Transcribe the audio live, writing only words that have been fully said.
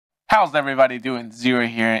How's everybody doing? Zero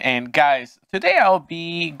here, and guys, today I'll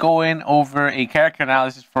be going over a character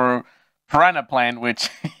analysis for Piranha Plan, which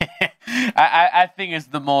I think is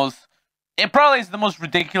it probably is the most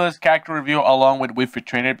ridiculous character review along with Wave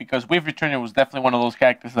Trainer, because Wave Trainer was definitely one of those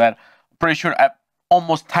characters that I'm pretty sure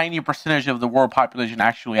almost tiny percentage of the world population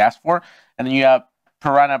actually asked for, and then you have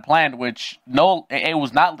Piranha Plan, which it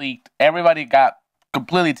was not leaked. Everybody got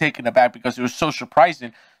completely taken aback because it was so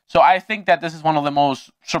surprising. So I think that this is one of the most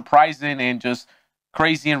surprising and just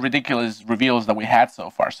crazy and ridiculous reveals that we had so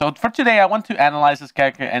far. So for today, I want to analyze this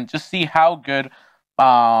character and just see how good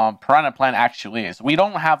Piranha Plan actually is. We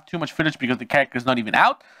don't have too much footage because the character is not even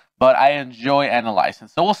out, but I enjoy analyzing.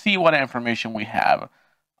 So we'll see what information we have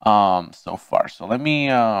so far. So let me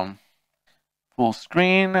full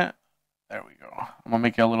screen. There we go. I'm gonna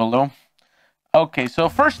make it a little low. Okay, so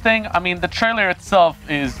first thing, I mean, the trailer itself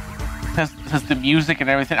has the music and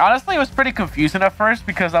everything. Honestly, it was pretty confusing at first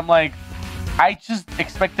because I'm like, I just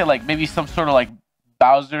expected like maybe some sort of like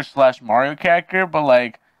Bowser / Mario character, but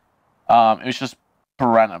like it was just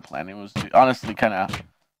Piranha Plan. It was honestly kind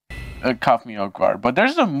of caught me off guard. But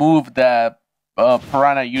there's a move that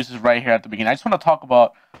Piranha uses right here at the beginning. I just want to talk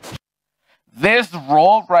about this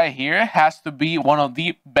roll right here. Has to be one of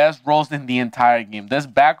the best rolls in the entire game. This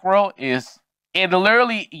back roll it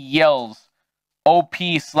literally yells OP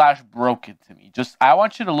 / broken to me. I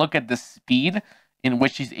want you to look at the speed in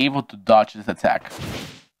which he's able to dodge this attack.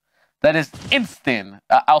 That is instant.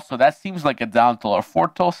 Also, that seems like a down tilt or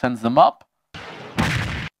forward tilt sends them up.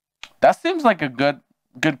 That seems like a good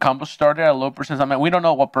combo starter at low percent. I mean, we don't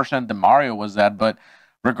know what percent the Mario was at, but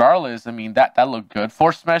regardless, I mean, that looked good.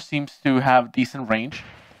 Force Smash seems to have decent range.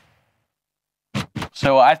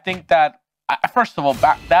 So I think that, first of all,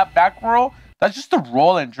 that back roll, that's just the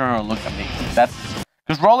roll in general look amazing. That's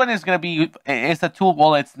because rolling is gonna be, it's a tool.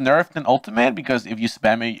 Well, it's nerfed in Ultimate because if you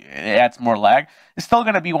spam it, it adds more lag. It's still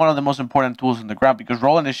gonna be one of the most important tools in the ground because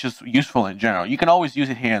rolling is just useful in general. You can always use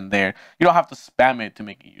it here and there. You don't have to spam it to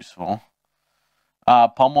make it useful.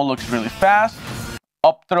 Pummel looks really fast.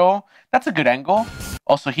 Up throw, that's a good angle.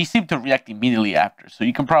 Also, he seemed to react immediately after, so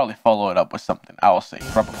you can probably follow it up with something. I will say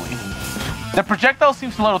probably. The projectile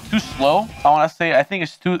seems a little too slow. I want to say I think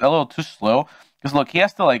it's a little too slow because look, he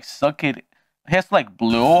has to like suck it. He has to like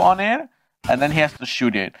blow on it, and then he has to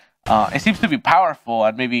shoot it. It seems to be powerful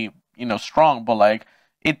and maybe strong, but like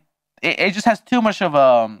it just has too much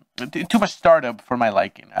startup for my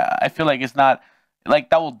liking. I feel like it's not like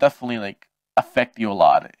that will definitely like affect you a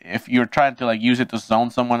lot if you're trying to like use it to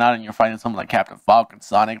zone someone out and you're fighting someone like Captain Falcon,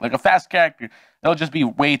 Sonic, like a fast character. It'll just be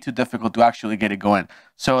way too difficult to actually get it going.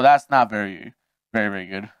 So that's not very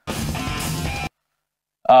good.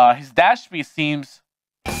 His dash speed seems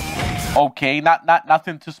okay,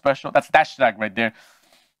 nothing too special. That's dash attack right there.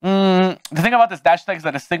 The thing about this dash attack is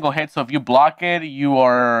that a single hit, so if you block it, you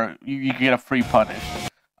get a free punish.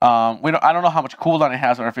 I don't know how much cooldown it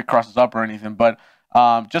has or if it crosses up or anything, but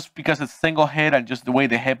just because it's single hit and just the way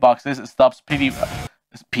the hitbox is, it stops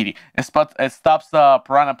it stops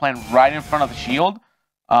Piranha Plan right in front of the shield.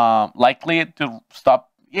 Likely to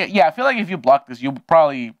stop. Yeah, I feel like if you block this, you'll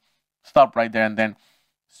probably stop right there and then.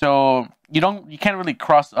 So you can't really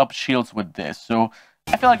cross up shields with this. So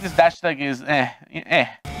I feel like this dash attack is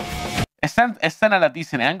It's sent at a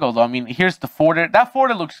decent angle though. I mean, here's the forwarder. That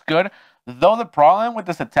forwarder looks good. Though the problem with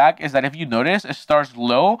this attack is that if you notice, it starts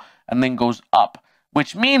low and then goes up,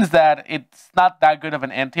 which means that it's not that good of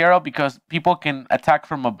an anti-aero because people can attack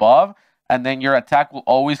from above and then your attack will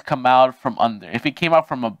always come out from under. If it came out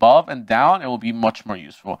from above and down, it will be much more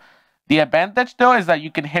useful. The advantage though is that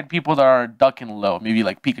you can hit people that are ducking low, maybe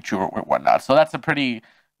like Pikachu or whatnot. So that's a pretty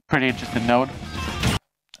interesting note.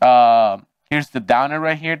 Here's the downer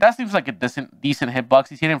right here. That seems like a decent hitbox.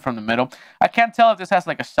 He's hitting from the middle. I can't tell if this has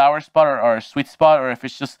like a sour spot or a sweet spot or if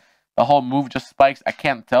it's just the whole move just spikes. I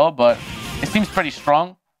can't tell, but it seems pretty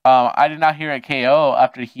strong. I did not hear a KO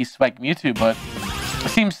after he spiked Mewtwo, but it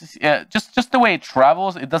seems just the way it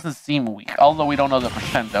travels, it doesn't seem weak. Although we don't know the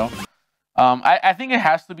percent though. I think it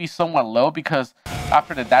has to be somewhat low because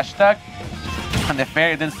after the dash attack and the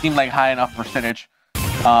fair, it didn't seem like high enough percentage.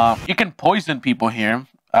 You can poison people here.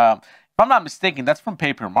 If I'm not mistaken, that's from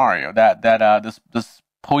Paper Mario. This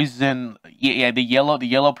poison, the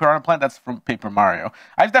yellow Piranha Plant, that's from Paper Mario.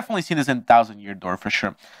 I've definitely seen this in Thousand Year Door for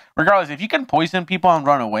sure. Regardless, if you can poison people and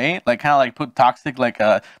run away, like kind of like put toxic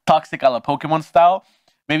a la Pokemon style,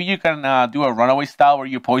 maybe you can do a runaway style where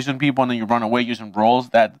you poison people and then you run away using rolls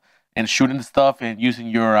and shooting stuff and using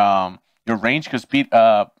your range because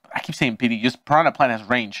I keep saying PD, just Piranha Plant has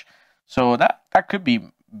range, so that could be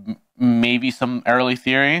maybe some early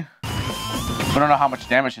theory. We don't know how much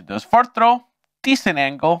damage it does. Fourth throw, decent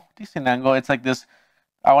angle. Decent angle. It's like this.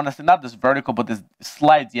 I want to say not this vertical, but this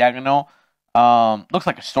slight diagonal. Looks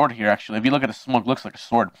like a sword here actually. If you look at the smoke, looks like a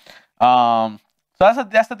sword. So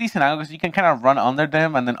that's a decent angle because you can kind of run under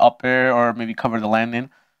them and then up air or maybe cover the landing.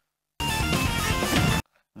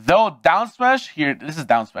 Though down smash here, this is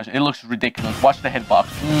down smash. It looks ridiculous. Watch the hitbox.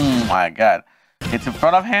 Oh my god! It's in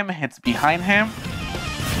front of him, hits behind him,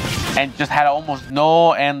 and just had almost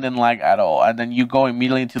no ending lag at all. And then you go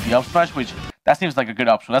immediately into the up smash, which that seems like a good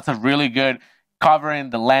option. That's a really good covering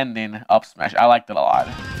the landing up smash. I liked it a lot.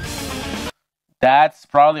 That's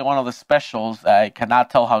probably one of the specials. I cannot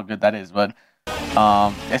tell how good that is, but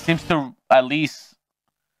it seems to at least.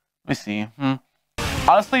 Let me see.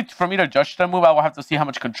 Honestly, for me to judge that move, I will have to see how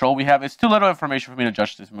much control we have. It's too little information for me to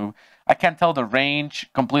judge this move. I can't tell the range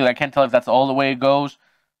completely. I can't tell if that's all the way it goes.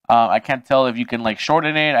 I can't tell if you can like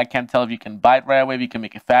shorten it. I can't tell if you can bite right away, if you can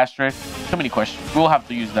make it faster. So many questions. We'll have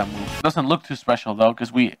to use that move. It doesn't look too special though,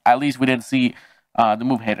 because at least we didn't see the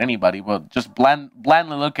move hit anybody. But just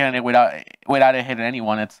blandly looking at it without it hitting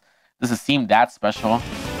anyone, it doesn't seem that special.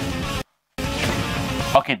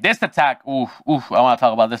 Okay, this attack. Oof. I want to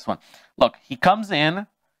talk about this one. Look, he comes in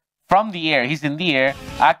from the air. He's in the air,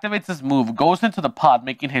 activates his move, goes into the pod,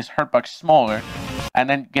 making his hurtbox smaller, and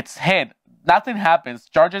then gets hit. Nothing happens.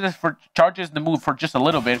 Charges the move for just a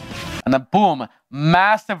little bit, and then boom,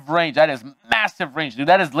 massive range. That is massive range, dude.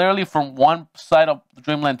 That is literally from one side of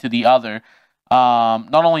Dreamland to the other.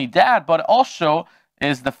 Not only that, but also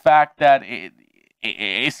is the fact that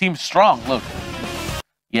it seems strong. Look,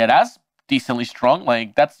 yeah, that's decently strong.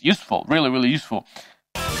 Like that's useful, really useful.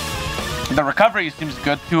 The recovery seems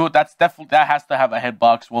good too. That has to have a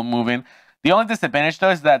hitbox while moving. The only disadvantage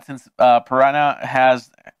though is that since Piranha has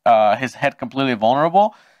his head completely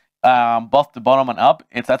vulnerable, both the bottom and up,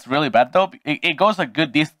 that's really bad though. It goes a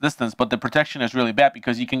good distance, but the protection is really bad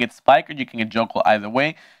because you can get spike or you can get Joko. Either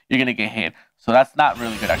way, you're gonna get hit. So that's not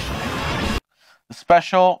really good actually. The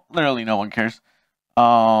special, literally no one cares.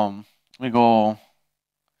 Let me go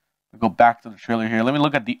back to the trailer here. Let me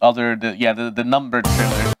look at the numbered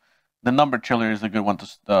trailer. The numbered trailer is a good one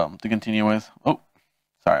to continue with. Oh,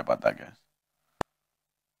 sorry about that, guys.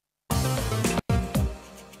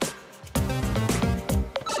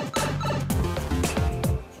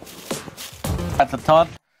 That's a ton.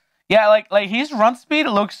 Yeah, like his run speed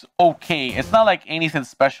looks okay. It's not like anything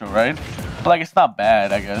special, right? But like it's not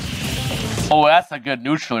bad, I guess. Oh, that's a good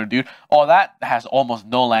neutraler, dude. Oh, that has almost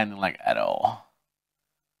no landing like at all.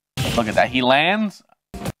 Look at that. He lands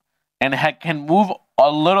and can move a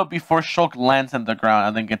little before Shulk lands on the ground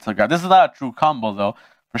and then gets the ground. This is not a true combo though,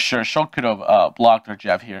 for sure. Shulk could have blocked or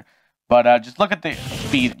jab here, but just look at the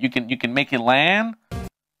speed. You can make it land,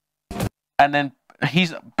 and then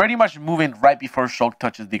he's pretty much moving right before Shulk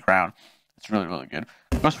touches the ground. It's really good.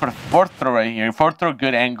 Goes for the fourth throw right here. Fourth throw,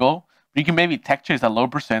 good angle. You can maybe tech chase at low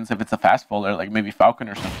percents if it's a fast faller, like maybe Falcon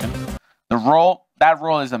or something. The roll, that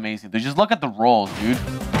roll is amazing. Dude, just look at the rolls, dude.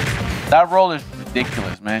 That roll is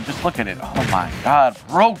ridiculous, man. Just look at it. Oh my god,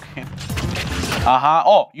 broken.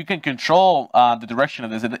 Oh, you can control the direction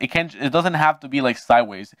of this. It doesn't have to be like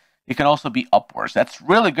sideways. It can also be upwards. That's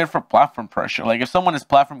really good for platform pressure. Like if someone is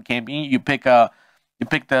platform camping, you pick the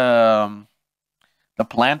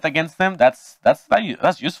plant against them. That's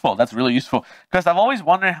useful. That's really useful because I've always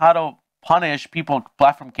wondered how to punish people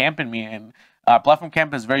platform camping me, and platform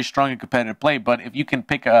camp is very strong in competitive play. But if you can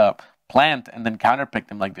pick a plant and then counter pick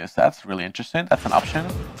them like this, that's really interesting. That's an option.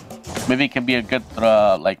 Maybe it can be a good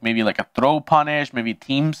maybe like a throw punish, maybe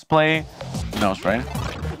teams play. Who knows, right?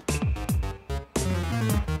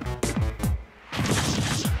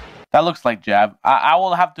 That looks like jab. I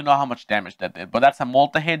will have to know how much damage that did, but that's a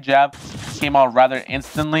multi-hit jab. Came out rather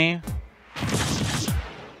instantly.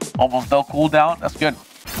 Almost no cooldown. That's good.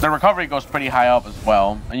 The recovery goes pretty high up as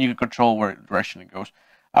well, and you can control where direction it goes.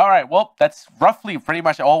 All right, well, that's roughly pretty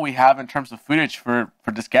much all we have in terms of footage for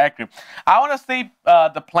this character. I want to say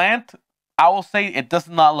the plant, I will say it does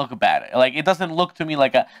not look bad. Like, it doesn't look to me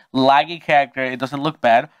like a laggy character. It doesn't look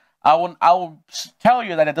bad. I will tell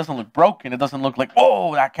you that it doesn't look broken. It doesn't look like,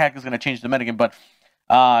 oh, that character is going to change the metagame. But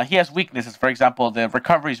he has weaknesses. For example, the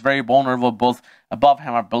recovery is very vulnerable, both above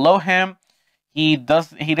him or below him. He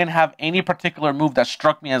didn't have any particular move that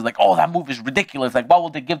struck me as like, oh, that move is ridiculous. Like, why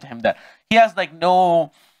would they give to him that? He has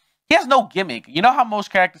no gimmick. You know how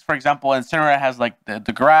most characters, for example, Incineroar has like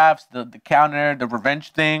the grabs, the counter, the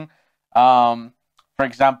revenge thing. For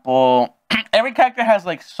example, every character has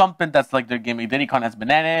like something that's like their gimmick. Diddycon has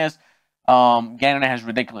bananas. Ganon has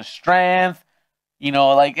ridiculous strength. You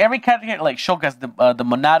know, like every character, like Shulk has the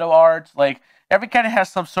Monado arts. Like every character has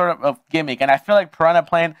some sort of gimmick, and I feel like Piranha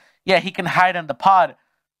playing. Yeah, he can hide in the pod,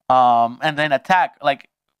 and then attack. Like,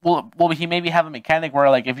 will he maybe have a mechanic where,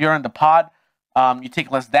 like, if you're in the pod, you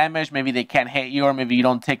take less damage, maybe they can't hit you, or maybe you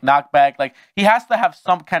don't take knockback. Like, he has to have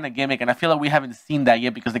some kind of gimmick, and I feel like we haven't seen that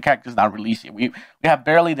yet because the character's not released yet. We have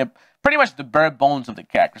barely pretty much the bare bones of the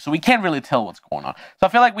character, so we can't really tell what's going on. So I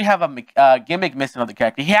feel like we have a gimmick missing of the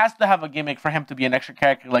character. He has to have a gimmick for him to be an extra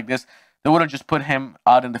character like this. They would have just put him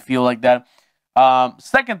out in the field like that.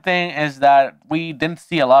 Second thing is that we didn't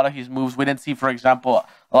see a lot of his moves. We didn't see, for example,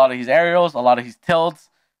 a lot of his aerials, a lot of his tilts,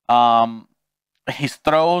 his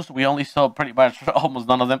throws. We only saw pretty much almost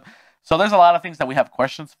none of them. So there's a lot of things that we have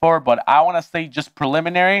questions for, but I want to say just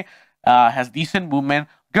preliminary, has decent movement,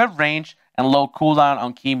 good range, and low cooldown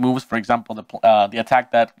on key moves. For example, the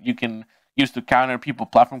attack that you can use to counter people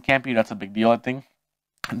platform camping, that's a big deal, I think.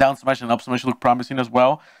 Down smash and up smash look promising as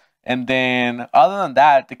well. And then, other than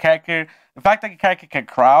that, the fact that the character can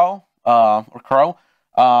crawl, yeah.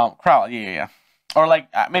 Or like,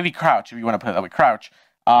 maybe crouch, if you want to put it that way, crouch,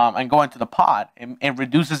 and go into the pod, it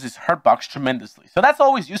reduces his hurt box tremendously. So that's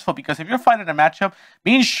always useful, because if you're fighting a matchup,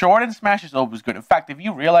 being short in Smash is always good. In fact, if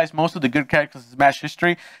you realize, most of the good characters in Smash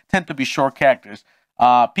history tend to be short characters.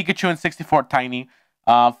 Pikachu in 64, tiny.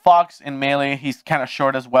 Fox in Melee, he's kind of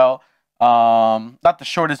short as well. Not the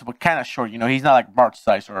shortest, but kind of short. You know, he's not like Bart's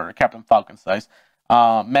size or Captain Falcon size.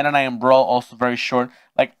 Meta Knight and Brawl also very short.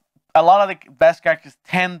 Like, a lot of the best characters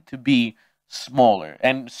tend to be smaller,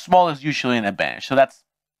 and small is usually an advantage. So that's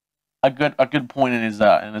a good point in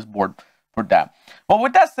his board for that. Well,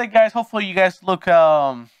 with that said, guys, hopefully you guys look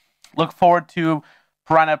forward to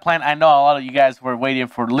Piranha Plant. I know a lot of you guys were waiting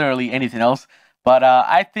for literally anything else, but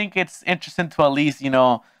I think it's interesting to at least, you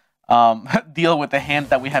know, deal with the hand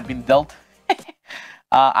that we have been dealt.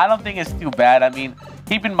 I don't think it's too bad. I mean,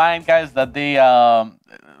 keep in mind, guys, that they,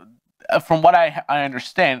 from what I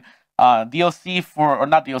understand, DLC or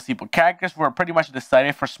not DLC, but characters were pretty much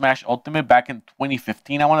decided for Smash Ultimate back in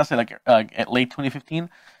 2015. I want to say like late 2015.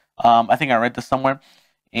 I think I read this somewhere.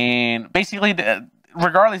 And basically,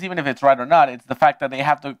 regardless, even if it's right or not, it's the fact that they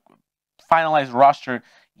have to finalize roster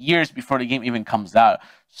years before the game even comes out.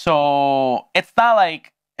 So it's not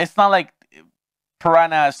like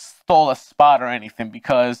Piranha stole a spot or anything,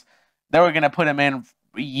 because they were gonna put him in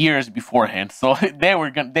years beforehand. So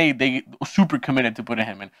they super committed to putting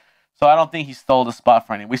him in. So I don't think he stole the spot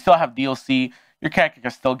for anything. We still have DLC. Your character can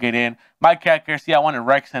still get in. My character, see, I wanted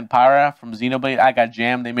Rex and Pyra from Xenoblade. I got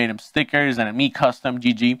jammed. They made him stickers and a me custom.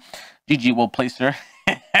 GG. GG, Will Placer.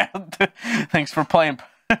 Thanks for playing.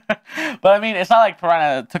 But I mean, it's not like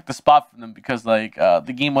Piranha took the spot from them, because like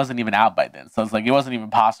the game wasn't even out by then. So it's like it wasn't even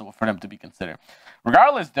possible for them to be considered.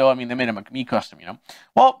 Regardless, though, I mean, they made him a me custom, you know.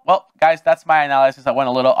 Well, guys, that's my analysis. I went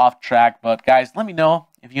a little off track, but guys, let me know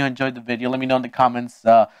if you enjoyed the video. Let me know in the comments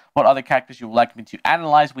what other characters you would like me to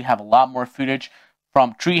analyze. We have a lot more footage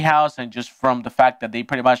from Treehouse, and just from the fact that they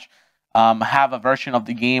pretty much have a version of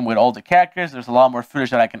the game with all the characters. There's a lot more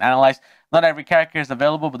footage that I can analyze. Not every character is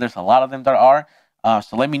available, but there's a lot of them that are.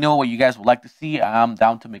 So let me know what you guys would like to see. I'm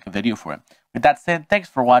down to make a video for it. With that said, thanks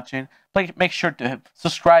for watching. Please make sure to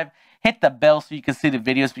subscribe. Hit the bell so you can see the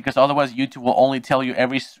videos, because otherwise YouTube will only tell you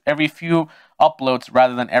every few uploads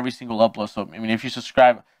rather than every single upload. So I mean, if you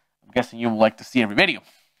subscribe, I'm guessing you would like to see every video.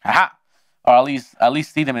 Haha. Or at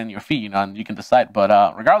least see them in your feed, you know, and you can decide.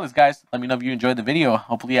 But regardless, guys, let me know if you enjoyed the video.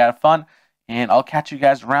 Hopefully you had fun, and I'll catch you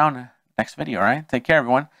guys around next video. All right, take care,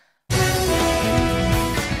 everyone.